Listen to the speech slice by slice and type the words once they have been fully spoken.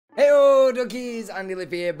Hello duckies,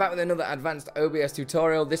 Andilippi here, back with another advanced OBS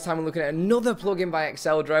tutorial. This time we're looking at another plugin by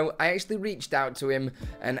Exceldro. I actually reached out to him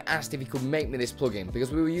and asked if he could make me this plugin because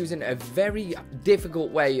we were using a very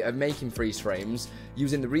difficult way of making freeze frames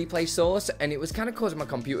using the replay source, and it was kind of causing my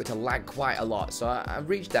computer to lag quite a lot. So I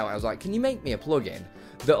reached out and I was like, can you make me a plugin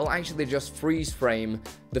that'll actually just freeze frame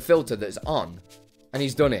the filter that's on? And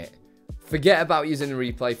he's done it. Forget about using the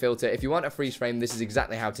replay filter. If you want a freeze frame, this is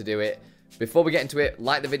exactly how to do it. Before we get into it,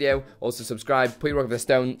 like the video, also subscribe, put your rock over the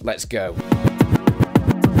stone, let's go.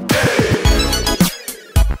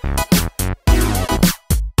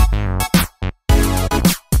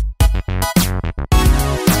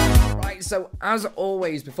 So, as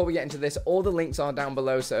always, before we get into this, all the links are down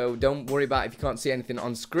below, so don't worry about if you can't see anything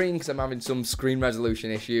on screen, because I'm having some screen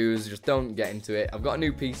resolution issues. Just don't get into it. I've got a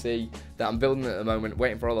new PC that I'm building at the moment,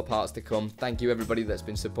 waiting for all the parts to come. Thank you, everybody that's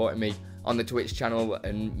been supporting me on the Twitch channel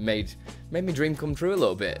and made my dream come true a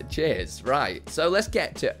little bit. Cheers. Right, so let's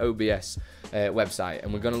get to OBS website,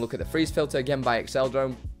 and we're going to look at the freeze filter again by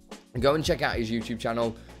Exceldro. Go and check out his YouTube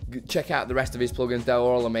channel. Check out the rest of his plugins, they're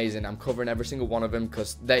all amazing. I'm covering every single one of them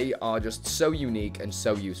because they are just so unique and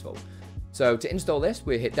so useful. So to install this,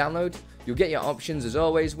 we hit download. You'll get your options as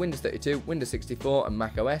always, Windows 32, Windows 64 and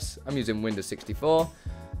Mac OS. I'm using Windows 64.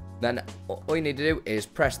 Then all you need to do is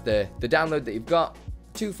press the download that you've got.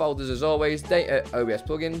 Two folders as always, data, OBS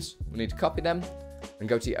plugins. We need to copy them and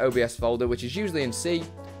go to your OBS folder, which is usually in C.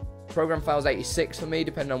 Program files 86 for me,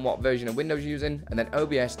 depending on what version of Windows you're using. And then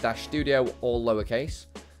OBS-studio, all lowercase.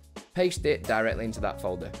 Paste it directly into that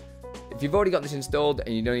folder. If you've already got this installed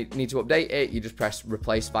and you don't need to update it, you just press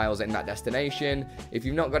replace files in that destination. If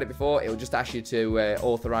you've not got it before, it will just ask you to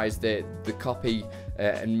authorize the copy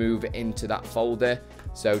and move it into that folder.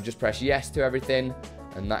 So just press yes to everything,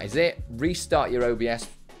 and that is it. Restart your OBS.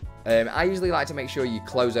 I usually like to make sure you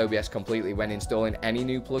close OBS completely when installing any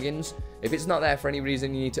new plugins. If it's not there for any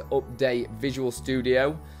reason, you need to update Visual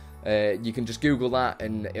Studio. You can just Google that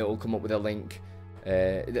and it will come up with a link.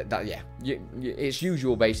 It's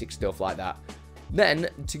usual basic stuff like that. Then,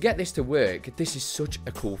 to get this to work, this is such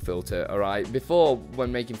a cool filter, alright? Before,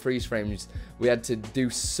 when making freeze frames, we had to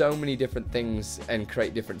do so many different things and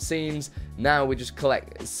create different scenes. Now we just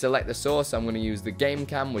select the source. I'm going to use the game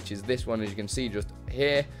cam, which is this one, as you can see just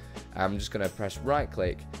here. I'm just going to press right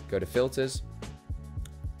click, go to filters.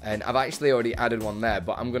 And I've actually already added one there,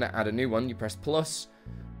 but I'm going to add a new one. You press plus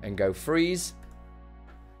and go freeze.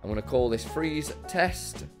 I'm going to call this freeze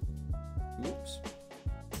test. Oops.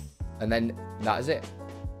 And then that is it.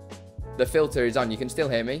 The filter is on. You can still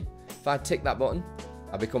hear me. If I tick that button,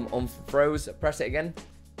 I become unfroze. Press it again.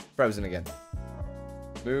 Frozen again.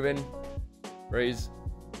 Moving. Freeze.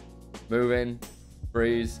 Moving.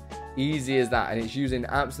 Freeze. Easy as that. And it's using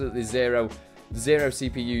absolutely zero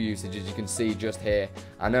CPU usage, as you can see just here.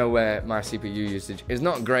 I know my CPU usage is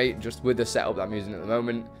not great just with the setup that I'm using at the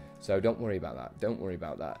moment. So don't worry about that. Don't worry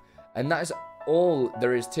about that. And that is all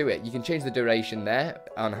there is to it. You can change the duration there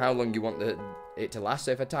on how long you want it to last.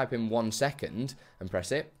 So if I type in 1 second and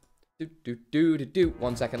press it,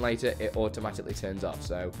 1 second later, it automatically turns off.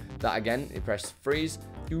 So that again, you press freeze,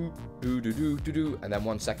 and then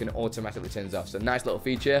 1 second automatically turns off. So nice little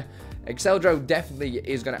feature. Exceldro definitely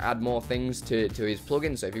is going to add more things to his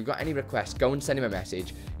plugin. So if you've got any requests, go and send him a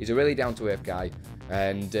message. He's a really down-to-earth guy,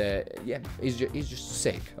 and yeah, he's just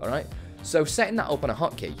sick. All right. So setting that up on a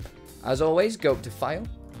hotkey, as always, go up to File,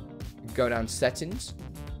 go down to Settings,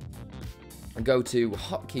 and go to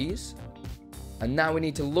Hotkeys. And now we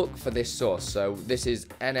need to look for this source. So this is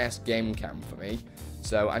NS Game Cam for me.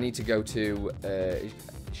 So I need to go to, it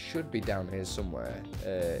should be down here somewhere.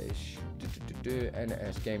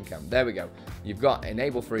 NS Game Cam. There we go. You've got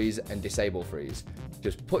Enable Freeze and Disable Freeze.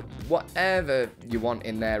 Just put whatever you want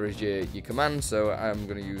in there as your command. So I'm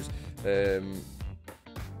going to use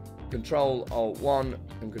Control Alt 1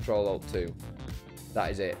 and Control Alt 2. That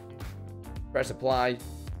is it. Press Apply.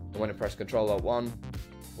 And when I press Control Alt 1,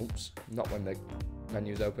 oops, not when the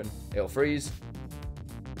menu's open, it'll freeze.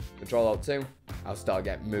 Control Alt 2, I'll start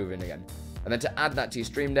getting moving again. And then to add that to your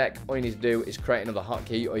Stream Deck, all you need to do is create another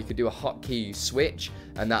hotkey, or you could do a hotkey switch,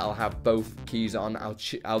 and that'll have both keys on.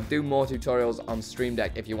 I'll do more tutorials on Stream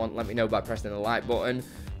Deck if you want. Let me know by pressing the like button.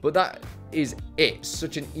 But that is it.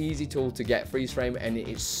 Such an easy tool to get freeze frame, and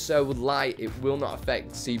it's so light, it will not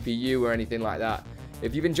affect CPU or anything like that.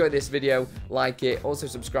 If you've enjoyed this video, like it. Also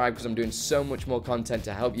subscribe, because I'm doing so much more content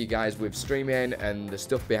to help you guys with streaming and the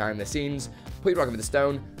stuff behind the scenes. Put your rock over the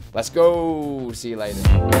stone. Let's go. See you later.